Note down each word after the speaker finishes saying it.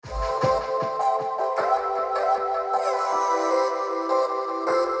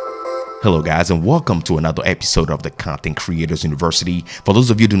Hello guys, and welcome to another episode of the Content Creators University. For those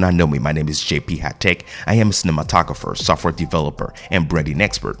of you who do not know me, my name is JP Hatek. I am a cinematographer, software developer, and branding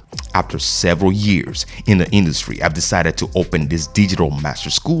expert. After several years in the industry, I've decided to open this digital master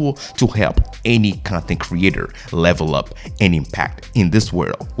school to help any content creator level up and impact in this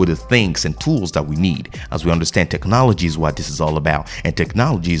world with the things and tools that we need, as we understand technology is what this is all about, and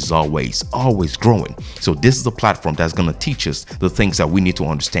technology is always growing. So this is a platform that's going to teach us the things that we need to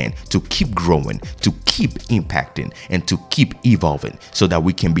understand to keep growing, to keep impacting, and to keep evolving so that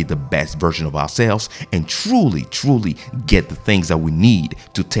we can be the best version of ourselves and truly get the things that we need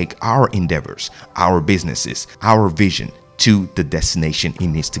to take our endeavors, our businesses, our vision to the destination it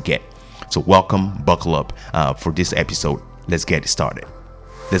needs to get. So welcome, buckle up for this episode. Let's get it started.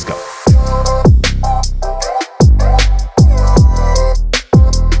 Let's go.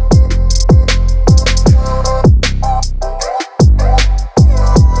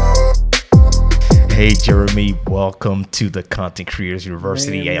 Hey Jeremy, welcome to the Content Creators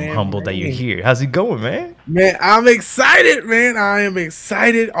University. I am humbled that you're here. How's it going, man? Man, I'm excited, man. I am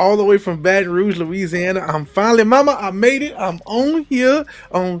excited all the way from Baton Rouge, Louisiana. I'm finally, mama, I made it. I'm on here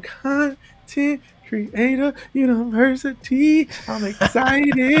on Content Creator University. I'm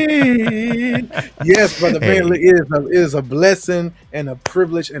excited. Yes, brother, man, it is a blessing and a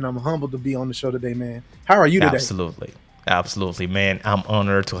privilege, and I'm humbled to be on the show today, man. How are you today? Absolutely, man. I'm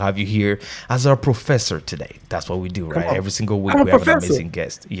honored to have you here as our professor today. That's what we do, right? Every single week we have an amazing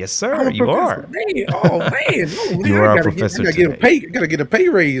guest. Yes, sir. You are. Man. Oh, man. You are a professor today. I gotta get a pay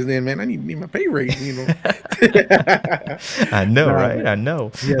raise then, man. I need my pay raise, I know, right? I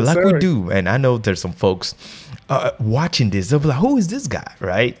know. Yes, like sir. We do. And I know there's some folks watching this. They'll be like, who is this guy,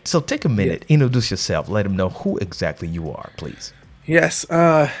 right? So take a minute, introduce yourself. Let them know who exactly you are, please. Yes,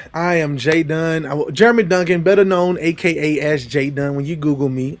 I am Jay Dunn, Jeremy Duncan, better known AKA as Jay Dunn when you Google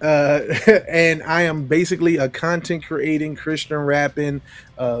me. And I am basically a content creating, Christian rapping,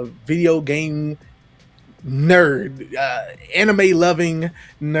 video game nerd, anime loving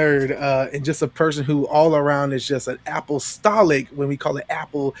nerd, and just a person who all around is just an apostolic, when we call it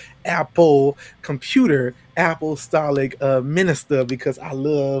Apple computer, apostolic minister, because I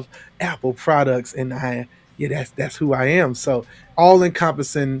love Apple products and that's who I am. So all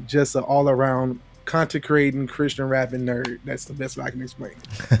encompassing, just an all around content creating, Christian rapping nerd. That's the best way I can explain.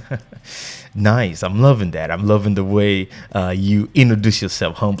 Nice. I'm loving that. I'm loving the way you introduce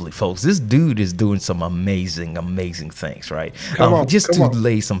yourself humbly, folks. This dude is doing some amazing things, right? Just to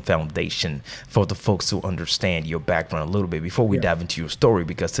lay some foundation for the folks who understand your background a little bit before we dive into your story,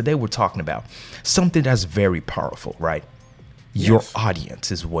 because today we're talking about something that's very powerful, right? Your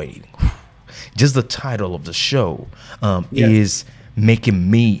audience is waiting. Just the title of the show is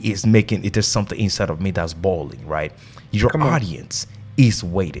making there's something inside of me that's boiling, right? Your audience is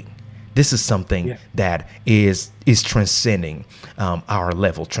waiting. This is something that is transcending our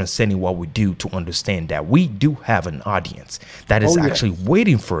level, transcending what we do, to understand that we do have an audience that is actually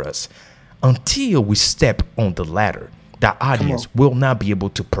waiting for us until we step on the ladder. That audience will not be able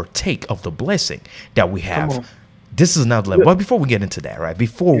to partake of the blessing that we have. This is another level. But before we get into that, right?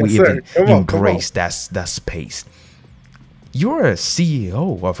 Before we even embrace that space, you're a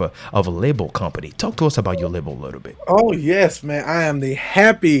CEO of a label company. Talk to us about your label a little bit. Oh yes, man. I am the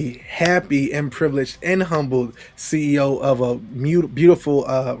happy and privileged and humbled CEO of a beautiful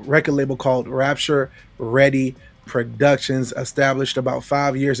record label called Rapture Ready Productions, established about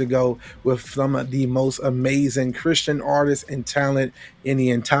 5 years ago with some of the most amazing Christian artists and talent in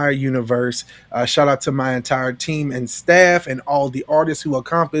the entire universe. Shout out to my entire team and staff and all the artists who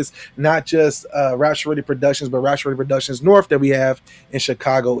encompass not just Rapture Ready Productions, but Rapture Ready Productions North that we have in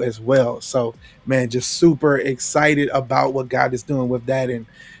Chicago as well. So, man, just super excited about what God is doing with that. And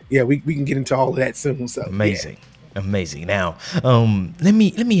we can get into all of that soon. So amazing. Now, let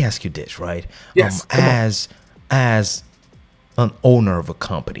me ask you this, right? Yes. As an owner of a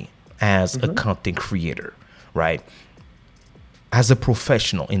company, as a content creator, right? As a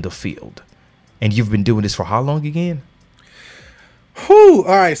professional in the field, and you've been doing this for how long again? All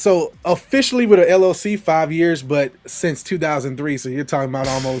right. So officially with an LLC, 5 years, but since 2003. So you're talking about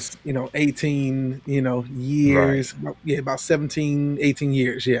almost, 18, years. Right. About 17, 18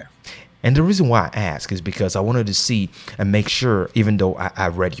 years. Yeah. And the reason why I ask is because I wanted to see and make sure, even though I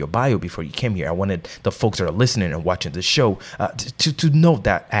read your bio before you came here, I wanted the folks that are listening and watching the show to know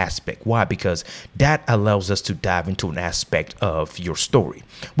that aspect. Why? Because that allows us to dive into an aspect of your story,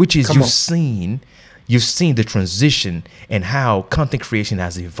 which is you've seen the transition and how content creation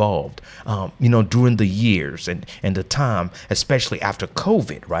has evolved, during the years and the time, especially after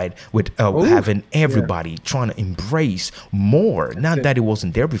COVID, right? With having yeah. everybody trying to embrace more. Not that it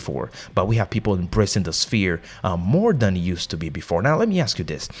wasn't there before, but we have people embracing the sphere more than it used to be before. Now, let me ask you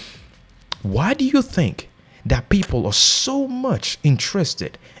this. Why do you think that people are so much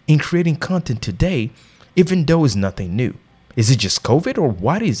interested in creating content today, even though it's nothing new? Is it just COVID, or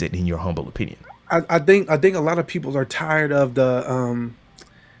what is it, in your humble opinion? I think a lot of people are tired of the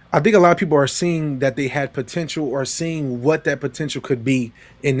I think a lot of people are seeing that they had potential, or seeing what that potential could be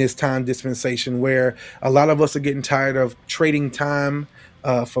in this time dispensation, where a lot of us are getting tired of trading time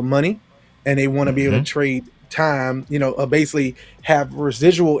for money, and they want to be able to Mm-hmm. trade time, basically have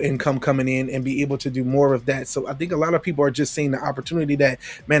residual income coming in and be able to do more of that. So I think a lot of people are just seeing the opportunity that,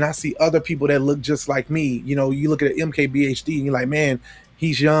 man, I see other people that look just like me. You look at MKBHD and you're like, man,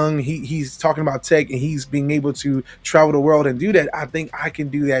 he's young, he's talking about tech, and he's being able to travel the world and do that. I think I can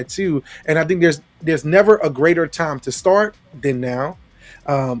do that too. And I think there's never a greater time to start than now.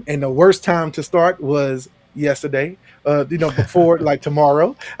 And the worst time to start was yesterday, before, like,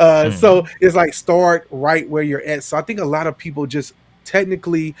 tomorrow. So Mm-hmm. it's like, start right where you're at. So I think a lot of people just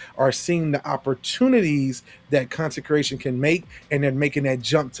technically are seeing the opportunities that content creation can make, and they're making that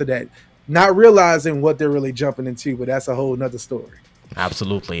jump to that, not realizing what they're really jumping into. But that's a whole nother story.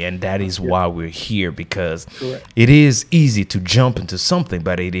 Absolutely. And that is Yeah, why we're here, because correct. it is easy to jump into something,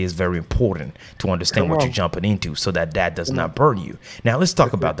 but it is very important to understand Come what you're on, jumping into so that that does come not on. burn you. Now, let's talk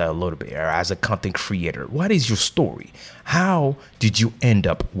That's it. about that a little bit. As a content creator, what is your story? How did you end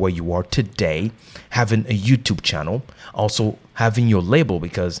up where you are today, having a YouTube channel, also having your label?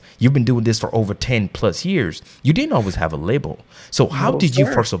 Because you've been doing this for over 10 plus years. You didn't always have a label. So, how No, did you,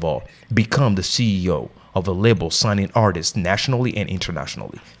 sir. first of all, become the CEO of a label signing artists nationally and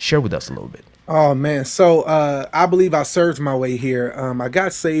internationally? Share with us a little bit. Oh man, so I believe I served my way here. I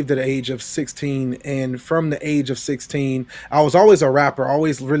got saved at the age of 16, and from the age of 16, I was always a rapper.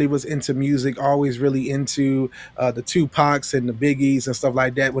 Always really was into music. Always really into the Tupacs and the Biggies and stuff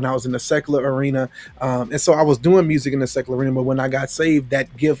like that when I was in the secular arena. And so I was doing music in the secular arena. But when I got saved,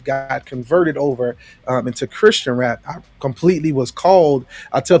 that gift got converted over into Christian rap. I completely was called.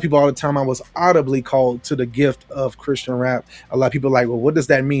 I tell people all the time, I was audibly called to the gift of Christian rap. A lot of people are like, well, what does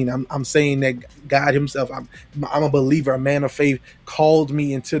that mean? I'm saying that God Himself, I'm a believer, a man of faith, called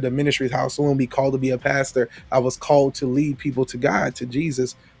me into the ministry's house. So when we called to be a pastor, I was called to lead people to God, to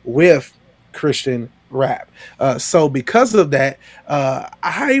Jesus, with Christian rap. So because of that,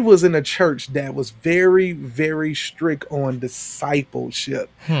 I was in a church that was very, very strict on discipleship,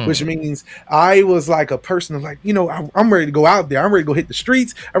 which Hmm. means I was like a person of, like, I'm ready to go out there. I'm ready to go hit the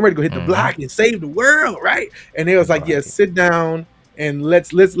streets. I'm ready to go hit the Mm-hmm. block and save the world, right? And it was like, yeah, Right. sit down and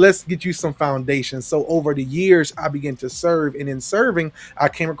let's get you some foundation. So over the years, I began to serve, and in serving, I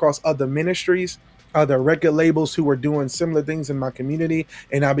came across other ministries, other record labels who were doing similar things in my community,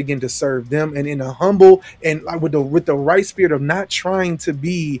 and I began to serve them, and in a humble and like with the right spirit of not trying to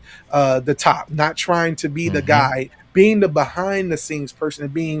be the top, not trying to be the Mm-hmm. guy, being the behind the scenes person,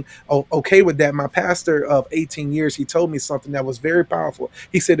 and being okay with that. My pastor of 18 years, he told me something that was very powerful.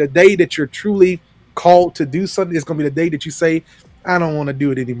 He said, the day that you're truly called to do something is going to be the day that you say, I don't want to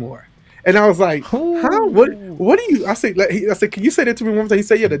do it anymore. And I was like, huh? What? Ooh. What do you? I said, can you say that to me one more time? He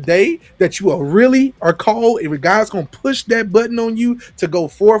said, yeah, the day that you are really are called, and God's gonna push that button on you to go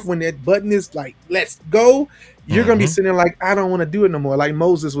forth. When that button is like, let's go, you're gonna be Mm-hmm. sitting there like, I don't want to do it no more. Like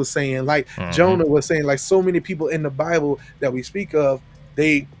Moses was saying, like Mm-hmm. Jonah was saying, like so many people in the Bible that we speak of,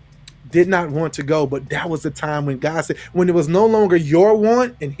 they did not want to go, but that was the time when God said, when it was no longer your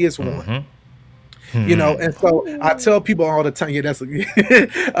want and His want. Mm-hmm. Hmm. And so I Ooh. tell people all the time, yeah, that's when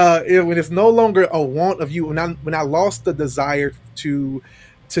it's no longer a want of you. When I lost the desire to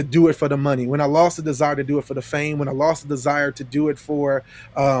do it for the money, when I lost the desire to do it for the fame, when I lost the desire to do it for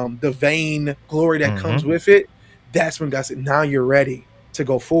the vain glory that comes Mm-hmm. with it, that's when God said, now you're ready to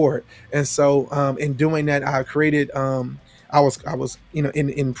go forward. And so in doing that, I created. I was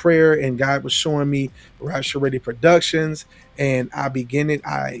in prayer, and God was showing me Rapture Ready Productions, and I began it.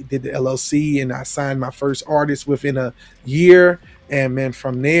 I did the LLC, and I signed my first artist within a year. And man,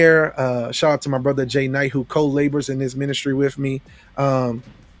 from there, shout out to my brother Jay Knight, who co-labors in this ministry with me. Um,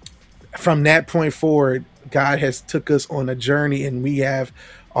 from that point forward, God has took us on a journey, and we have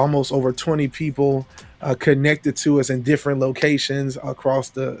almost over 20 people connected to us in different locations across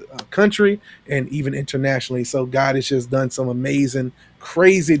the country and even internationally. So God has just done some amazing,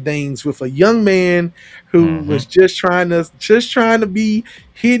 crazy things with a young man who Mm-hmm. was just trying to be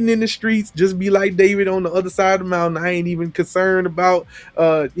hidden in the streets, just be like David on the other side of the mountain. I ain't even concerned about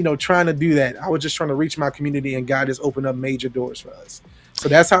trying to do that. I was just trying to reach my community, and God has opened up major doors for us. So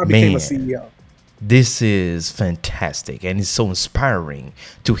that's how I became a Man, CEO. this is fantastic, and it's so inspiring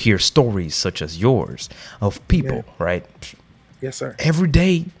to hear stories such as yours of Amen. people, right? Yes, sir.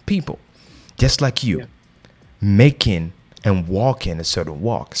 Everyday people, just like Yeah. you, making and walking a certain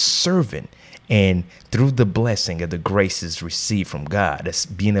walk, serving, and through the blessing and the graces received from God, as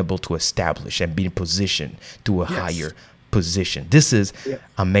being able to establish and be positioned to a Yes. higher position. This is Yeah.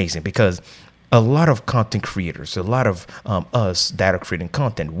 amazing because a lot of content creators, a lot of us that are creating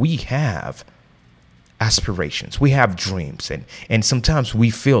content, we have aspirations, we have dreams, and sometimes we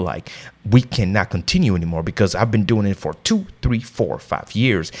feel like we cannot continue anymore because I've been doing it for 2, 3, 4, 5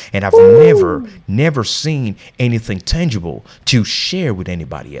 years, and I've never seen anything tangible to share with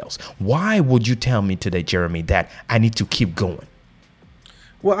anybody else. Why would you tell me today, Jeremy, that I need to keep going?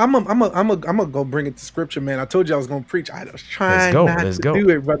 Well, I'm a go bring it to scripture, man. I told you I was gonna preach. I was Let's trying go, not let's to go. do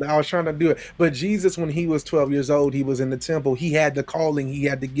it, brother. I was trying to do it. But Jesus, when he was 12 years old, he was in the temple. He had the calling, he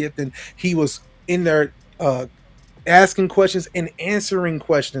had the gift, and he was in there asking questions and answering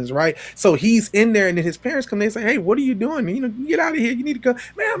questions, right? So he's in there, and then his parents come. They say, "Hey, what are you doing? Get out of here. You need to go,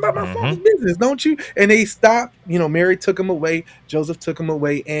 man. I'm about my Mm-hmm. father's business, don't you?" And they stopped. Mary took him away. Joseph took him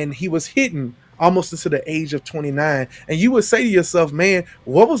away, and he was hidden almost into the age of 29. And you would say to yourself, man,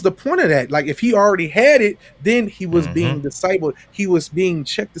 what was the point of that? Like, if he already had it, then he was Mm-hmm. being discipled. He was being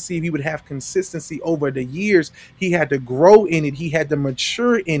checked to see if he would have consistency over the years. He had to grow in it. He had to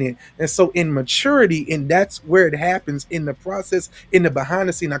mature in it. And so in maturity, and that's where it happens in the process, in the behind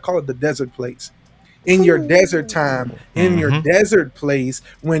the scene, I call it the desert place. In your desert time, in your Mm-hmm. desert place,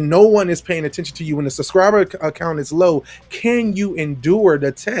 when no one is paying attention to you, when the subscriber account is low, can you endure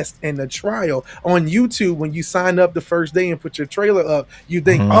the test and the trial? On YouTube, when you sign up the first day and put your trailer up, you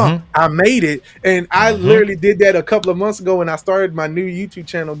think, oh, Mm-hmm. I made it. And I Mm-hmm. literally did that a couple of months ago when I started my new YouTube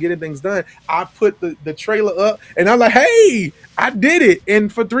channel, Getting Things Done. I put the trailer up, and I'm like, hey, I did it.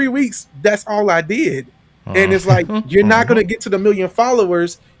 And for 3 weeks, that's all I did. And it's like, you're not going Mm-hmm. to get to the million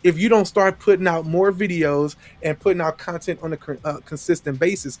followers if you don't start putting out more videos and putting out content on a consistent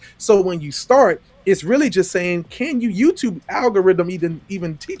basis. So when you start, it's really just saying, can you? YouTube algorithm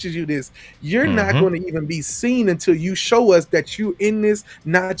even teaches you this. You're not Mm-hmm. going to even be seen until you show us that you're in this,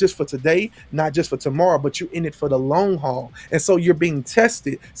 not just for today, not just for tomorrow, but you're in it for the long haul. And so you're being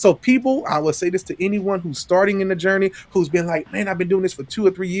tested. So people, I would say this to anyone who's starting in the journey, who's been like, man, I've been doing this for 2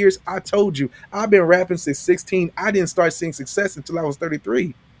 or 3 years. I told you, I've been rapping since 16. I didn't start seeing success until I was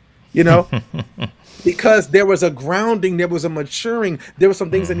 33. You know, because there was a grounding, there was a maturing, there were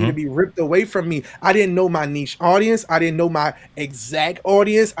some things that need to Mm-hmm. be ripped away from me. I didn't know my niche audience, I didn't know my exact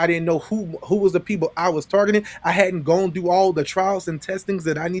audience, I didn't know who was the people I was targeting. I hadn't gone through all the trials and testings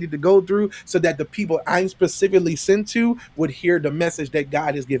that I needed to go through so that the people I'm specifically sent to would hear the message that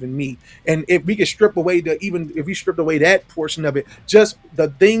God has given me. And if we could strip away even if we stripped away that portion of it, just the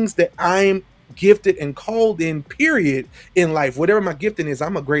things that I'm gifted and called in, period, in life, whatever my gifting is.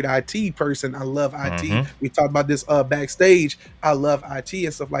 I'm a great IT person. I love IT. Mm-hmm. We talked about this backstage. I love IT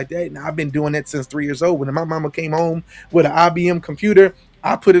and stuff like that, and I've been doing that since 3 years old. When my mama came home with an IBM computer,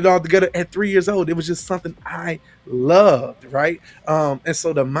 I put it all together at 3 years old. It was just something I loved, right? And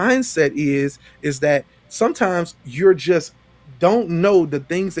so the mindset is that sometimes you're just don't know the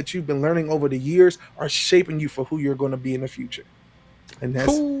things that you've been learning over the years are shaping you for who you're going to be in the future. And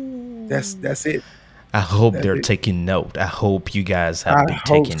that's it. I hope That's they're it. taking note. I hope you guys I have been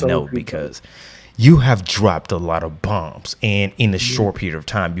hope taking so note too, brother. because you have dropped a lot of bombs. And in a Yeah. short period of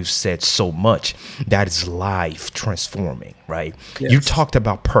time, you said so much that is life transforming, right? You Yes. talked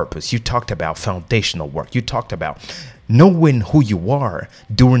about purpose. You talked about foundational work. You talked about knowing who you are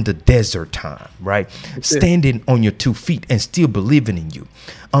during the desert time, right? That's it. Standing on your 2 feet and still believing in you.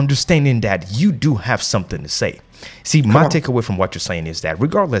 Understanding that you do have something to say. See, Come my on. takeaway from what you're saying is that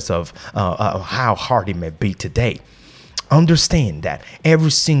regardless of how hard it may be today, understand that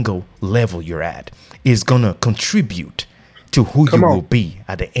every single level you're at is going to contribute to who you Come will on. be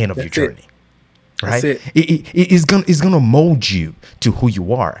at the end of your That's it. journey. That's Right? it. It's gonna mold you to who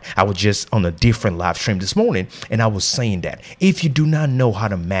you are. I was just on a different live stream this morning, and I was saying that if you do not know how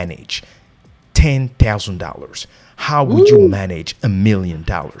to manage $10,000, how would you Woo. manage $1 million?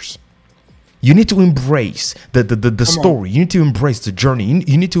 You need to embrace the Come on. story. You need to embrace the journey.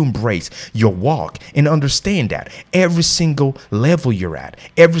 You need to embrace your walk and understand that every single level you're at,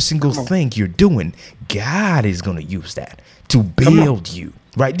 every single Come on. thing you're doing, God is going to use that to Come on. build you,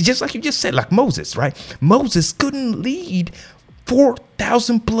 right? Just like you just said, like Moses, right? Moses couldn't lead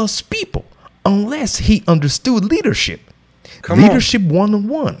 4,000 plus people unless he understood leadership. Come on. Leadership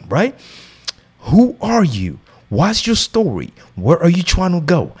 101, right? Who are you? What's your story? Where are you trying to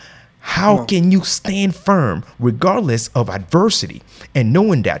go? Come How on. can you stand firm regardless of adversity and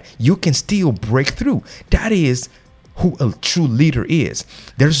knowing that you can still break through? That is who a true leader is.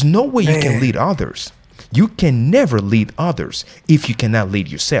 There's no way you can Man. lead others. You can never lead others if you cannot lead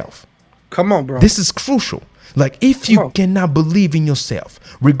yourself. Come on, bro. This is crucial. Like, if Come you on. cannot believe in yourself,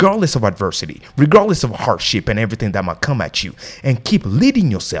 regardless of adversity, regardless of hardship and everything that might come at you, and keep leading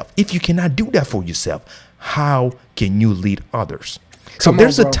yourself, if you cannot do that for yourself, how can you lead others? So Come on,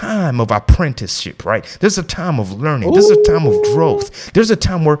 there's a bro. time of apprenticeship, right? There's a time of learning. There's a time of Ooh. growth. There's a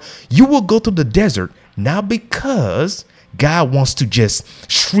time where you will go to the desert, not because God wants to just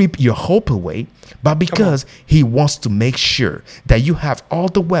strip your hope away, but because he wants to make sure that you have all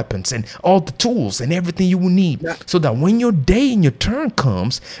the weapons and all the tools and everything you will need, Now, so that when your day and your turn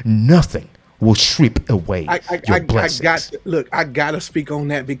comes, nothing will strip away your I got blessings. look. I gotta speak on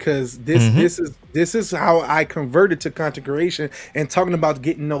that because Mm-hmm. this is how I converted to content creation and talking about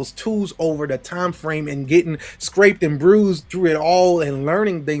getting those tools over the time frame and getting scraped and bruised through it all and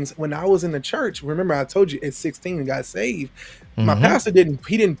learning things. When I was in the church, remember I told you at 16 and got saved. My Mm-hmm. pastor didn't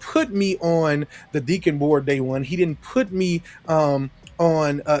put me on the deacon board day one. He didn't put me on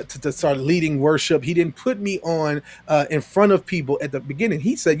to start leading worship. He didn't put me on in front of people at the beginning.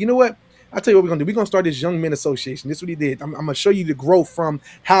 He said, you know what? I'll tell you what we're gonna do. We're gonna start this young men association. This is what he did. I'm gonna show you the growth from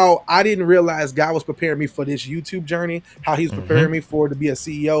how I didn't realize God was preparing me for this YouTube journey, how he's Mm-hmm. preparing me for to be a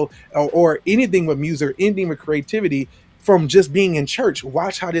CEO or anything with music, anything with creativity from just being in church.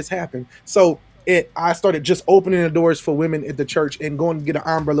 Watch how this happened. So I started just opening the doors for women at the church and going to get an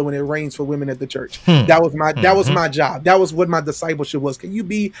umbrella when it rains for women at the church. That was Mm-hmm. my job. That was what my discipleship was. Can you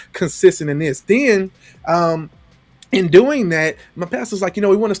be consistent in this? Then in doing that, my pastor's like,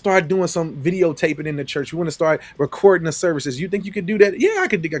 we want to start doing some videotaping in the church. We want to start recording the services. You think you could do that? Yeah, I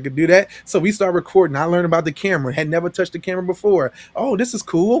could think I could do that. So we start recording. I learned about the camera. Had never touched the camera before. Oh, this is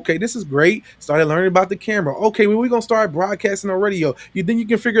cool. Okay, this is great. Started learning about the camera. Okay, well, we're gonna start broadcasting on radio. You think you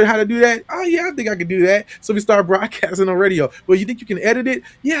can figure out how to do that? Oh yeah, I think I can do that. So we start broadcasting on radio. Well, you think you can edit it?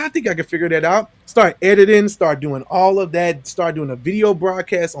 Yeah, I think I can figure that out. Start editing, start doing all of that, start doing a video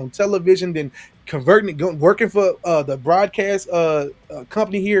broadcast on television, then converting it, working for the broadcast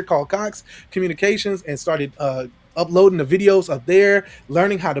company here called Cox Communications, and started uploading the videos up there,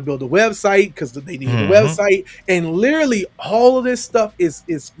 learning how to build a website because they needed a Mm-hmm. website, and literally all of this stuff is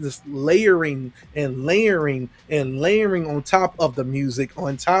just layering and layering and layering on top of the music,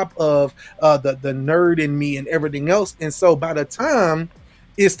 on top of the nerd in me and everything else. And so by the time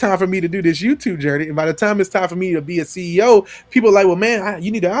it's time for me to do this YouTube journey, and by the time it's time for me to be a CEO, people are like, well, man, you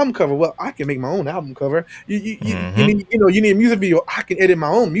need an album cover. Well, I can make my own album cover. You Mm-hmm. need, you need a music video. I can edit my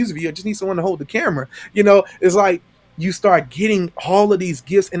own music video. I just need someone to hold the camera. It's like you start getting all of these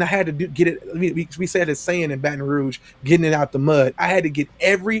gifts, and I had to get it. We said this saying in Baton Rouge, getting it out the mud. I had to get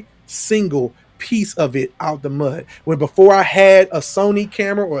every single piece of it out the mud. When before I had a Sony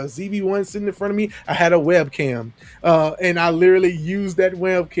camera or a ZV-1 sitting in front of me, I had a webcam, and I literally used that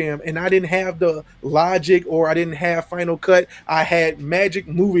webcam. And I didn't have the Logic or I didn't have Final Cut. I had Magic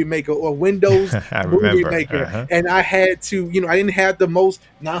Movie Maker or Windows I Movie remember. Maker, Uh-huh. and I had to, I didn't have the most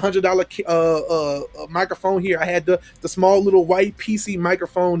 $900 microphone here. I had the small little white PC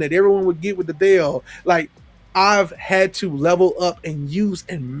microphone that everyone would get with the Dell. Like I've had to level up and use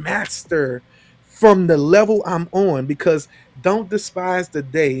and master from the level I'm on, because don't despise the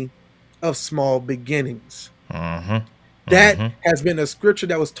day of small beginnings. Mm-hmm. That Mm-hmm. has been a scripture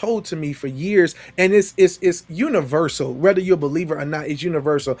that was told to me for years, and it's universal. Whether you're a believer or not, it's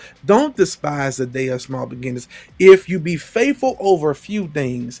universal. Don't despise the day of small beginnings. If you be faithful over a few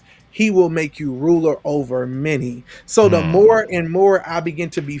things, he will make you ruler over many. So the more and more I begin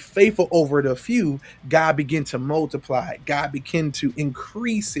to be faithful over the few, God begin to multiply. God begin to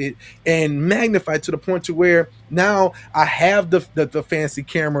increase it and magnify it to the point to where now I have the fancy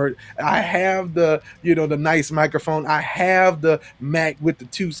camera. I have the nice microphone. I have the Mac with the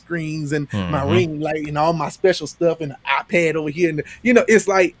two screens and my Mm-hmm. ring light and all my special stuff and the iPad over here. And it's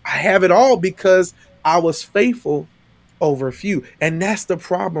like I have it all because I was faithful over a few. And that's the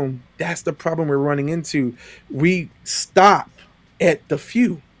problem. That's the problem we're running into. We stop at the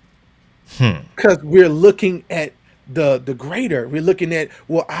few Hmm. because we're looking at the greater. We're looking at,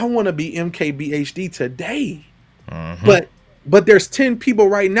 well, I want to be MKBHD today, but there's 10 people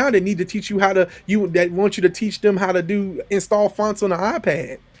right now that need to teach you that want you to teach them how to install fonts on the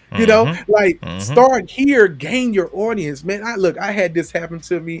iPad. You know, like start here, gain your audience, man. I had this happen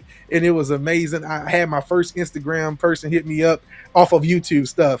to me and it was amazing. I had my first Instagram person hit me up off of YouTube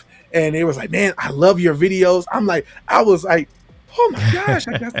stuff, and it was like, man, I love your videos. I was like, oh my gosh,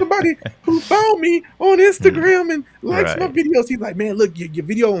 I got somebody who found me on Instagram and likes my videos. He's like, man, look, your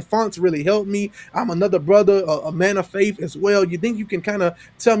video on fonts really helped me. I'm another brother, a man of faith as well. You think you can kind of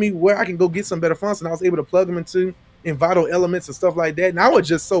tell me where I can go get some better fonts? And I was able to plug them into Vital Elements and stuff like that. And I was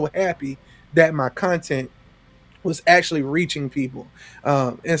just so happy that my content was actually reaching people.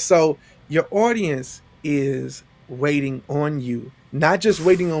 And so your audience is waiting on you, not just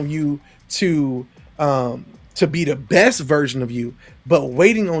waiting on you to be the best version of you, but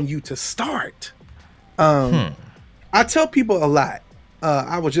waiting on you to start. I tell people a lot.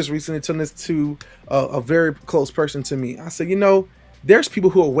 I was just recently telling this to a very close person to me. I said, there's people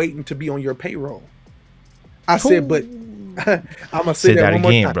who are waiting to be on your payroll. I said, but I'm gonna say that one again,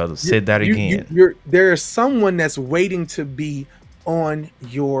 more time, brother. Say that again. There's someone that's waiting to be on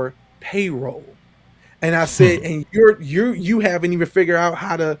your payroll, and I said, and you haven't even figured out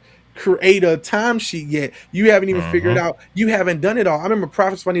how to create a timesheet yet. You haven't even figured out. You haven't done it all. I remember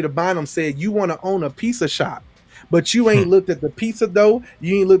Prophets Juanita Bynum said, you want to own a pizza shop, but you ain't looked at the pizza dough.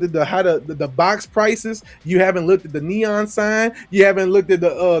 You ain't looked at the box prices. You haven't looked at the neon sign. You haven't looked at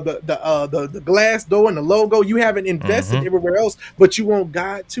the glass door and the logo. You haven't invested everywhere else, but you want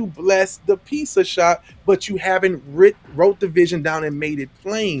God to bless the pizza shop, but you haven't wrote the vision down and made it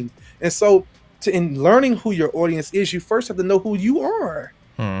plain. And so in learning who your audience is, you first have to know who you are.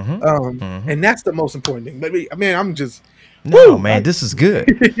 And that's the most important thing. But I mean, I'm just man, this is good.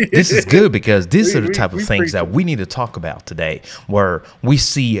 This is good because these are the type of things that we need to talk about today, where we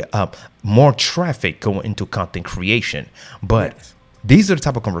see more traffic going into content creation. But these are the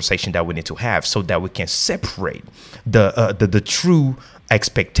type of conversation that we need to have so that we can separate the true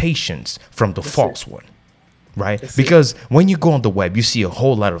expectations from the false one. Right, because when you go on the web, you see a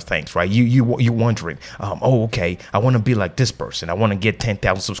whole lot of things, right? You're wondering, okay, I want to be like this person. I want to get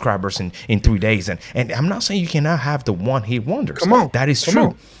 10,000 subscribers in 3 days, and I'm not saying you cannot have the one-hit wonders. Come on, that is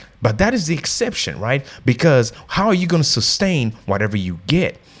true, but that is the exception, right? Because how are you going to sustain whatever you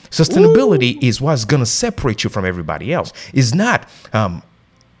get? Sustainability is what's going to separate you from everybody else. It's not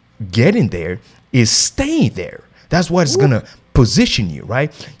getting there; is staying there. That's what's going to position you, right?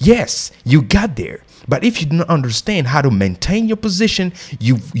 Yes, you got there. But if you don't understand how to maintain your position,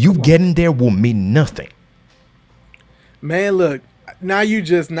 you getting there will mean nothing. Man, look, now you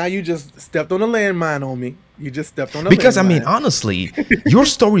just stepped on a landmine on me. You just stepped on a because landmine. I mean, honestly, your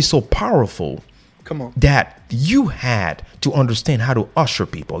story is so powerful. Come on. That you had to understand how to usher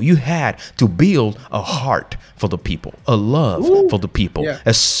people. You had to build a heart for the people, a love for the people,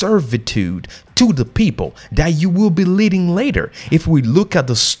 a servitude to the people that you will be leading later. If we look at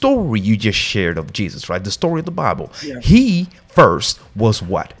the story you just shared of Jesus, right? The story of the Bible. He first was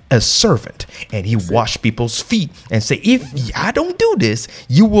what? A servant. And he washed people's feet and say, if I don't do this,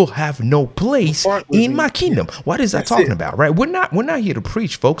 you will have no place in my kingdom. What is that talking about, right? We're not here to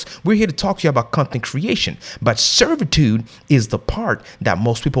preach, folks. We're here to talk to you about content creation. But servitude is the part that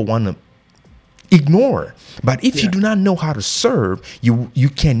most people want to ignore. But if you do not know how to serve, you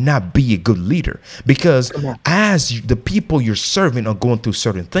cannot be a good leader, because as the people you're serving are going through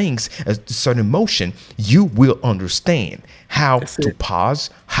certain things, a certain emotion, you will understand how to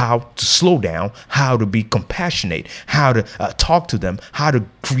pause, how to slow down, how to be compassionate, how to talk to them, how to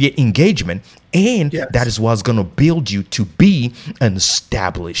create engagement. And that is what's going to build you to be an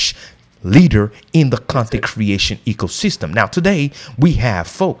established leader in the content creation ecosystem. Now, today we have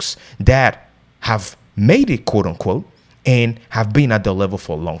folks that have made it, quote unquote, and have been at the level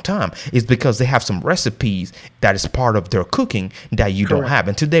for a long time. It's because they have some recipes that is part of their cooking that you don't have.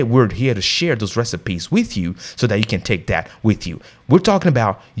 And today we're here to share those recipes with you so that you can take that with you. We're talking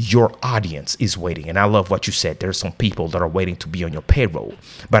about your audience is waiting. And I love what you said. There are some people that are waiting to be on your payroll.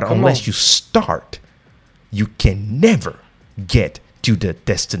 But unless you start, you can never get to the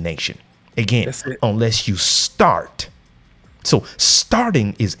destination. Again, unless you start. So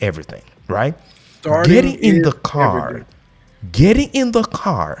starting is everything, right? Getting in the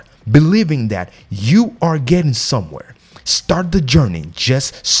car, believing that you are getting somewhere. Start the journey.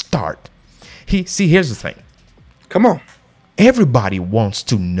 Just start. Here's the thing. Come on. Everybody wants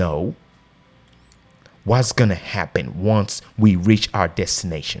to know what's going to happen once we reach our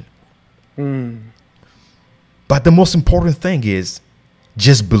destination. But the most important thing is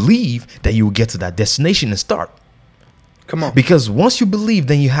just believe that you will get to that destination and start. Come on. Because once you believe,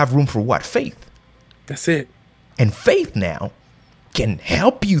 then you have room for what? Faith. That's it. And faith now can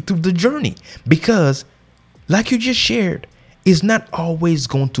help you through the journey, because like you just shared, it's not always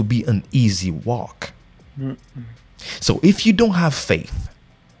going to be an easy walk. Mm-mm. So if you don't have faith,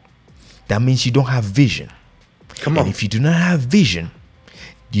 that means you don't have vision. Come on. And if you do not have vision,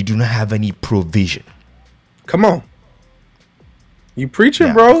 you do not have any provision. Come on. You preaching,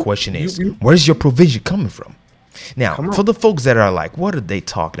 now, bro. The question is, where's your provision coming from? Now, for the folks that are like, what are they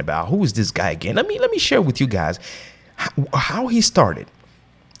talking about? Who is this guy again? Let me share with you guys how he started.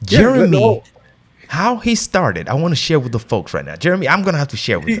 Jeremy, how he started. I want to share with the folks right now. Jeremy, I'm going to have to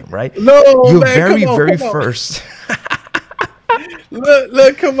share with them, right? You're very first.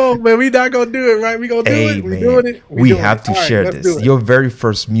 Look, come on, man. We not going to do it, right? We going to do it. We doing it. We have to share this. Your very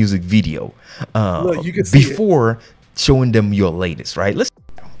first music video. Look, you can see before showing them your latest, right? Let's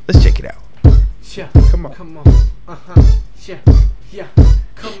check it out. Yeah, come on. Yeah,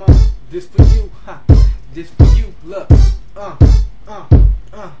 come on. This for you, this for you. Look,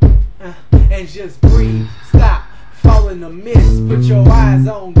 and just breathe. Stop, fall in the mist. Put your eyes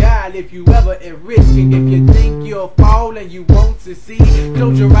on God if you ever at risk. And if you think you'll fall and you won't succeed,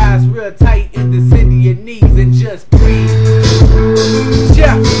 close your eyes real tight and descend to your knees and just breathe.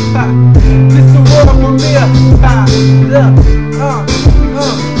 Yeah, this the world for real. Look,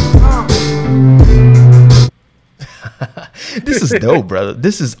 This is dope, brother.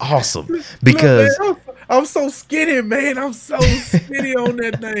 This is awesome because I'm so skinny, man. I'm so skinny on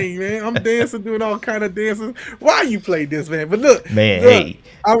that thing, man. I'm dancing, doing all kind of dances. Why you played this, man? But look, hey,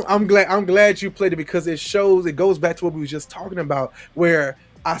 I'm glad you played it, because it goes back to what we were just talking about, where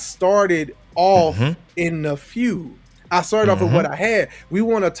I started off in the feud. I started off with what I had. We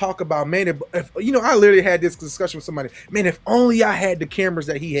want to talk about, man, if I literally had this discussion with somebody. Man, if only I had the cameras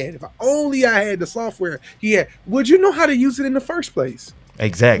that he had. If only I had the software he had. Would you know how to use it in the first place?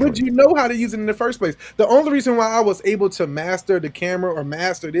 Exactly. Would you know how to use it in the first place? The only reason why I was able to master the camera or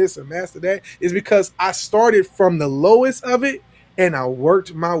master this or master that is because I started from the lowest of it and I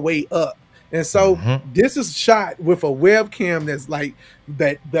worked my way up. And so this is shot with a webcam that's like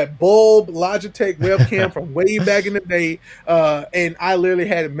that bulb Logitech webcam from way back in the day. And I literally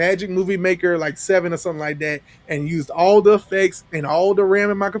had a Magic Movie Maker like 7 or something like that, and used all the effects and all the RAM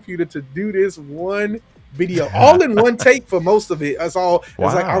in my computer to do this one video, all in one take for most of it. That's all. Wow.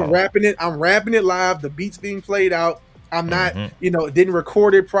 It's like I'm rapping it live. The beats being played out. I'm not, didn't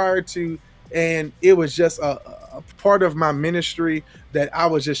record it prior to, and it was just a part of my ministry that I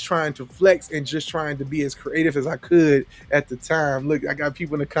was just trying to flex and just trying to be as creative as I could at the time. Look, I got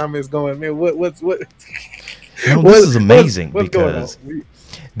people in the comments going, man, what? This is amazing because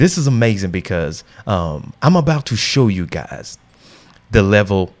this is amazing because I'm about to show you guys the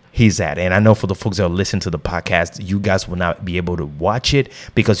level he's at. And I know for the folks that are listening to the podcast, you guys will not be able to watch it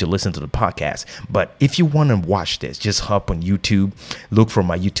because you listen to the podcast. But if you want to watch this, just hop on YouTube, look for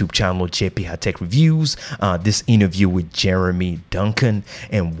my YouTube channel, JP High Tech Reviews, this interview with Jeremy Duncan,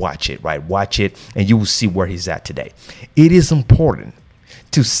 and watch it, right? Watch it, and you will see where he's at today. It is important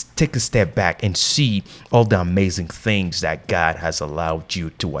to take a step back and see all the amazing things that God has allowed you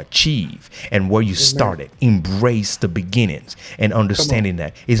to achieve and where you started. Embrace the beginnings and understanding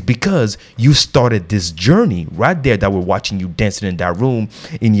that it's because you started this journey right there that we're watching you dancing in that room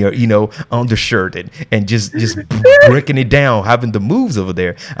in your, undershirt and just breaking it down, having the moves over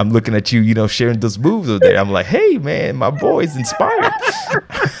there. I'm looking at you, sharing those moves over there. I'm like, hey, man, my boy's inspired.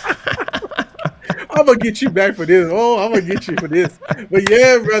 I'm gonna get you back for this. I'm gonna get you for this. But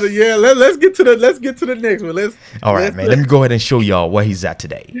yeah, brother, let's get to the next one. All right, man. Let me go ahead and show y'all where he's at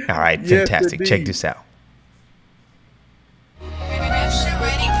today. All right, fantastic. Yes, check this out.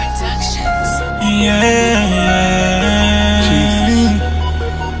 Jesus.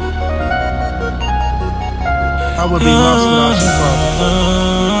 I would be lost without you, Father.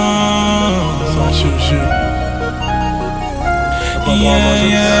 So I choose you. Above all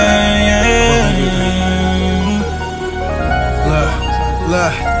others.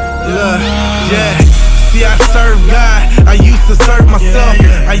 Look, yeah. See, I serve God. I used to serve myself.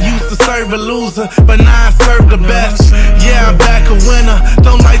 I used to serve a loser, but now I serve the best. Yeah, I'm back a winner.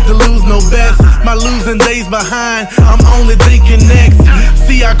 Don't like to lose no bets. My losing days behind. I'm only thinking next.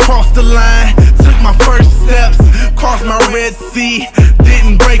 See, I crossed the line. Took my first steps. Crossed my Red Sea.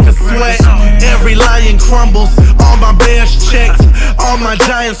 Didn't break a sweat. Every lion crumbles. All my bears checked. All my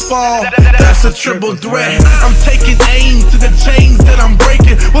giants fall. That's a triple threat. I'm taking aim to the chains that I'm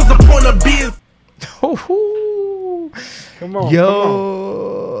breaking. What's the point of being? Come on.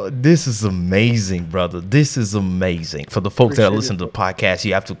 Yo, this is amazing, brother. This is amazing. For the folks that are listening to the podcast,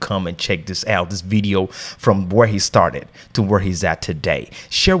 you have to come and check this out. This video from where he started to where he's at today.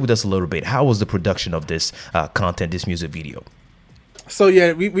 Share with us a little bit. How was the production of this content, this music video? So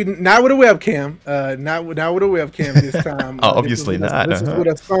yeah, we not with a webcam, not with a webcam this time. Obviously not. This is with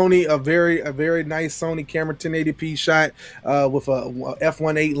a Sony, a very nice Sony camera 1080p shot with a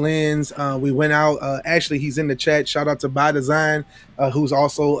f1.8 lens. We went out. Actually, he's in the chat. Shout out to By Design, who's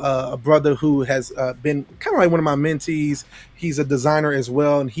also a brother who has been kind of like one of my mentees. He's a designer as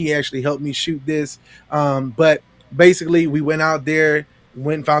well, and he actually helped me shoot this. But basically, we went out there.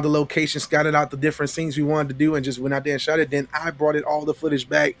 Went and found the location, scouted out the different scenes we wanted to do, and just went out there and shot it. Then I brought all the footage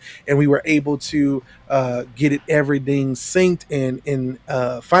back, and we were able to get everything synced in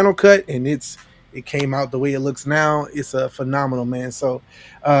Final Cut, and it came out the way it looks now. It's a phenomenal, man. So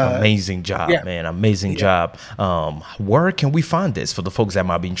amazing job, man. Amazing job. Where can we find this for the folks that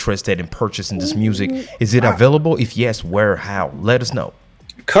might be interested in purchasing this music? Is it available? If yes, where, how? Let us know.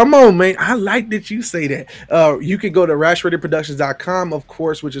 Come on, man. I like that you say that. You can go to raptureadyproductions.com, of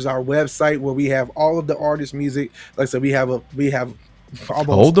course, which is our website where we have all of the artist music. Like I said, we have almost,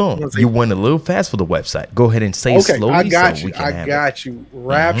 hold on. You went a little fast for the website. Go ahead and say it slowly. I got you. I got you.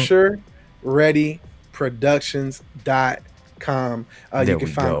 RaptureReadyProductions.com. You can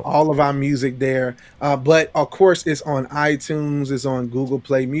find all of our music there. But of course, it's on iTunes, it's on Google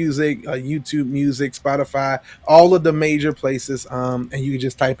Play Music, YouTube Music, Spotify, all of the major places. And you can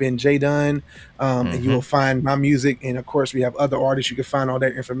just type in J Dunn, and you will find my music. And of course, we have other artists. You can find all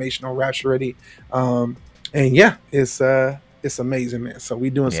that information on Rapture Ready. And yeah, it's amazing, man. So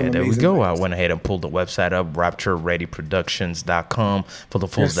we're doing some amazing there we go. things. I went ahead and pulled the website up, rapturereadyproductions.com. For the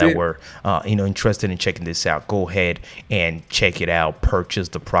folks that were interested in checking this out, go ahead and check it out. Purchase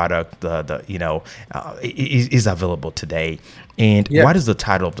the product. It is available today. And what is the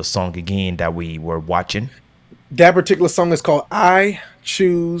title of the song again that we were watching? That particular song is called I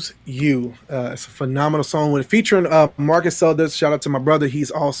Choose You. It's a phenomenal song featuring Marcus Selders. Shout out to my brother.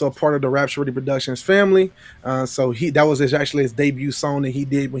 He's also a part of the Rapture Ready Productions family. So that was actually his debut song that he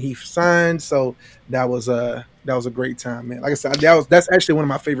did when he signed. So that was a great time, man. Like I said, that's actually one of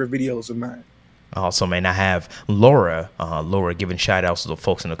my favorite videos of mine. Awesome, and I have Laura giving shout outs to the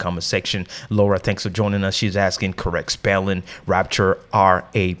folks in the comment section. Laura, thanks for joining us. She's asking correct spelling. Rapture,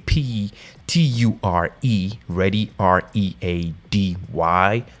 RAPTURE, ready,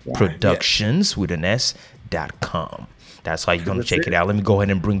 READY, productions with an S.com. That's how you're going to check it out. Let me go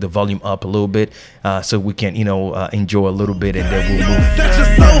ahead and bring the volume up a little bit so we can, enjoy a little bit, and then we'll move. That your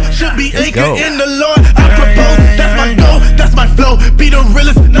soul should be anchored in the Lord. I propose, that's my goal, that's my flow. Be the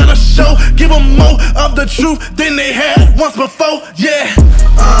realest, not a show. Give them more of the truth than they had once before. Yeah,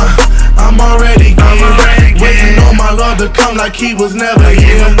 I'm already waiting on my Lord to come like he was never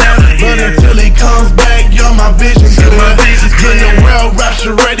here. But until he comes back, you're my vision clear. Get the world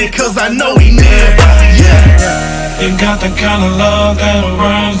rapture ready, cause I know he near. Yeah. You got the kind of love that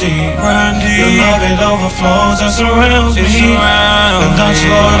runs deep. Your love, it overflows and surrounds me. And that's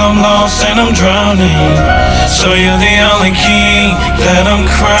Lord, I'm lost and I'm drowning. So you're the only king that I'm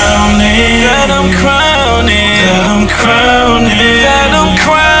crowning. I'm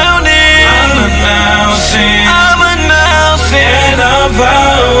announcing and I'm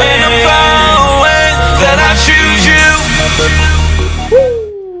vowing that I choose you.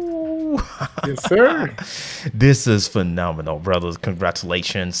 Yes, sir. This is phenomenal, brothers.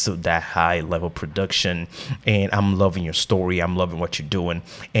 Congratulations to that high level production. And I'm loving your story. I'm loving what you're doing.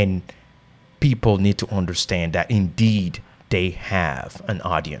 And people need to understand that indeed they have an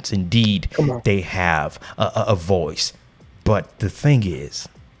audience. Indeed, they have a voice. But the thing is,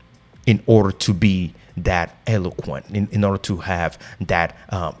 in order to be that eloquent, in order to have that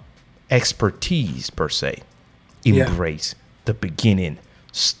expertise per se, embrace the beginning.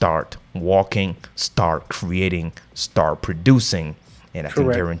 Start walking, start creating, start producing. And I can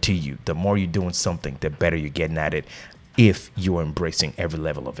guarantee you, the more you're doing something, the better you're getting at it if you're embracing every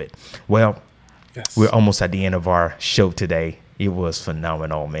level of it. Well, we're almost at the end of our show today. It was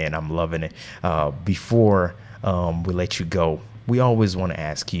phenomenal, man. I'm loving it. Before we let you go, we always want to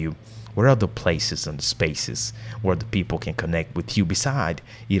ask you, what are the places and the spaces where the people can connect with you beside,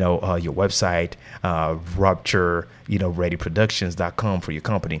 your website, Rapture, readyproductions.com for your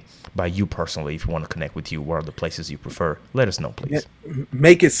company. By you personally, if you want to connect with you, what are the places you prefer? Let us know, please.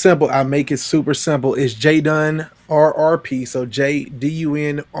 Make it simple. I make it super simple. It's J Dunn RRP. So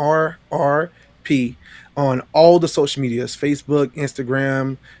JDUNRRP on all the social medias, Facebook,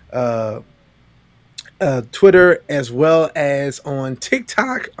 Instagram, Twitter as well as on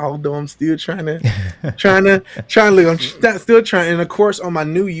TikTok. Although I'm still trying to look. I'm still trying, and of course on my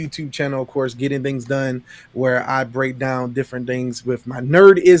new YouTube channel, of course, Getting Things Done, where I break down different things with my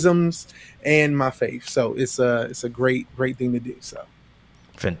nerdisms and my faith. So it's a great thing to do. So.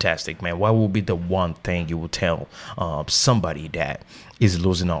 Fantastic, man. What will be the one thing you will tell somebody that is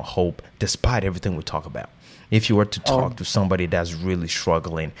losing all hope despite everything we talk about? If you were to talk to somebody that's really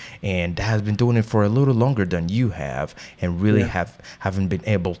struggling and has been doing it for a little longer than you have and really haven't been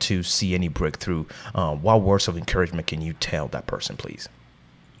able to see any breakthrough, what words of encouragement can you tell that person, please?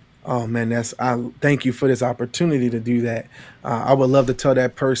 Oh man, I thank you for this opportunity to do that. I would love to tell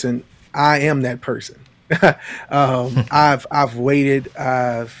that person, I am that person. I've waited.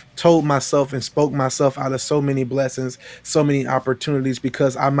 I've told myself and spoke myself out of so many blessings, so many opportunities,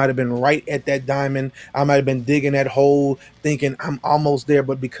 because I might have been right at that diamond. I might have been digging that hole thinking I'm almost there,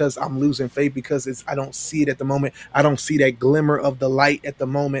 but because I'm losing faith, because I don't see it at the moment. I don't see that glimmer of the light at the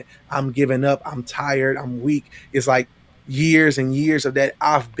moment. I'm giving up. I'm tired. I'm weak. It's like years and years of that.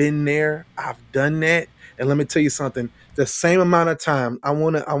 I've been there. I've done that. And let me tell you something. The same amount of time, I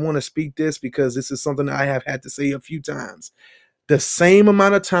want to speak this because this is something I have had to say a few times. The same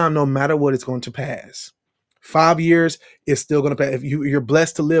amount of time, no matter what, it's going to pass. 5 years is still going to pass. If you're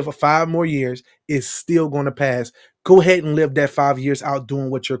blessed to live for 5 more years, it's still going to pass. Go ahead and live that 5 years out doing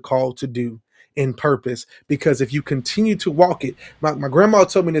what you're called to do in purpose. Because if you continue to walk it, my grandma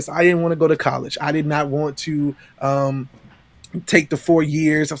told me this. I didn't want to go to college. I did not want to take the 4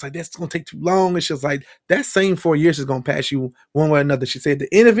 years. I was like, that's going to take too long. And she was like, that same 4 years is going to pass you one way or another. She said, at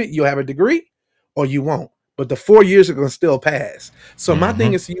the end of it, you'll have a degree or you won't. But the 4 years are going to still pass. So my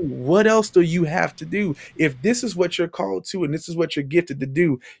thing is to you, what else do you have to do? If this is what you're called to and this is what you're gifted to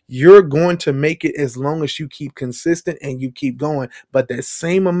do, you're going to make it as long as you keep consistent and you keep going. But that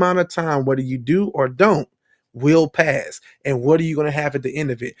same amount of time, whether you do or don't, will pass. And what are you going to have at the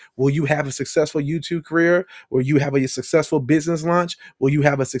end of it? Will you have a successful YouTube career? Will you have a successful business launch? Will you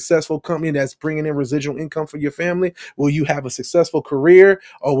have a successful company that's bringing in residual income for your family? Will you have a successful career?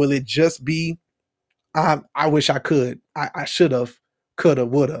 Or will it just be, I wish I could. I should have, could have,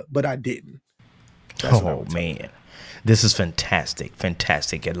 would have, but I didn't. Oh, man. This is fantastic.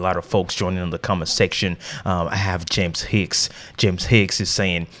 Fantastic. And a lot of folks joining in the comment section. I have James Hicks. James Hicks is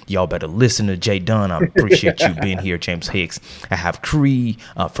saying, y'all better listen to Jay Dunn. I appreciate you being here, James Hicks. I have Cree,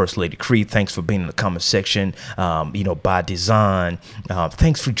 First Lady Cree. Thanks for being in the comment section. By design.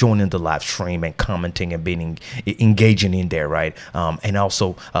 Thanks for joining the live stream and commenting and being engaging in there, right? And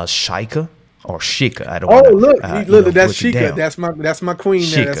also Shika. Or Shika, I don't know. Look, that's Shika. That's my queen.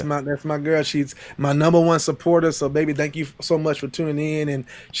 Shika. That's my girl. She's my number one supporter. So, baby, thank you so much for tuning in. And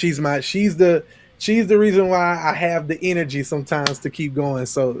she's the reason why I have the energy sometimes to keep going.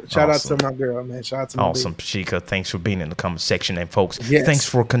 So, shout out to my girl, man. Shout out to my awesome, baby. Shika. Thanks for being in the comment section, and folks, thanks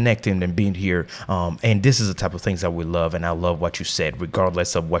for connecting and being here. And this is the type of things that we love, and I love what you said.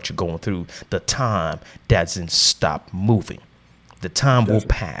 Regardless of what you're going through, the time doesn't stop moving. The time will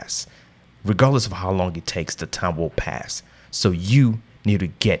pass. Regardless of how long it takes, the time will pass. So you need to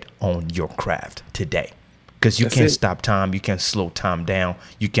get on your craft today, because you can't stop time. You can't slow time down.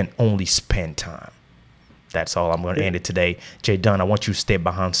 You can only spend time. That's all. I'm going to end it today. Jay Dunn, I want you to stay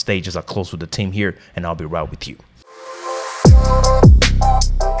behind stage as I close with the team here, and I'll be right with you.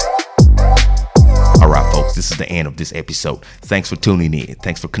 All right, folks, this is the end of this episode. Thanks for tuning in.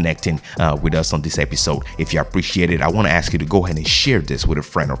 Thanks for connecting with us on this episode. If you appreciate it, I want to ask you to go ahead and share this with a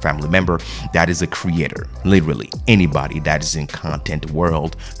friend or family member that is a creator. Literally anybody that is in content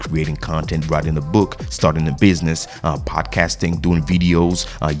world, creating content, writing a book, starting a business, podcasting, doing videos,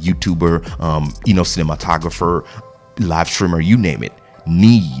 YouTuber, cinematographer, live streamer, you name it,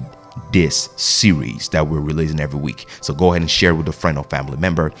 need this series that we're releasing every week. So go ahead and share with a friend or family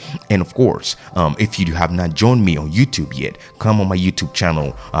member. And of course, if you have not joined me on YouTube yet, come on my YouTube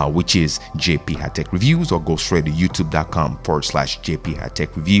channel, which is JP High Tech Reviews, or go straight to youtube.com/JP High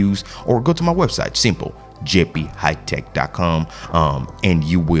Tech Reviews, or go to my website, simple, jphightech.com, and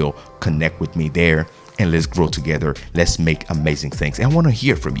you will connect with me there. And let's grow together. Let's make amazing things. And I want to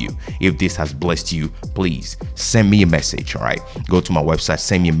hear from you. If this has blessed you, please send me a message. All right. Go to my website,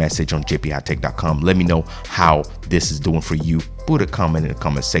 send me a message on jphightech.com. Let me know how this is doing for you. Put a comment in the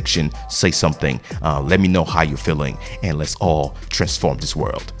comment section. Say something. Let me know how you're feeling. And let's all transform this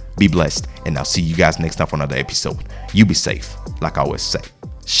world. Be blessed. And I'll see you guys next time for another episode. You be safe. Like I always say.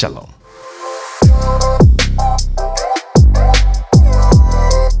 Shalom.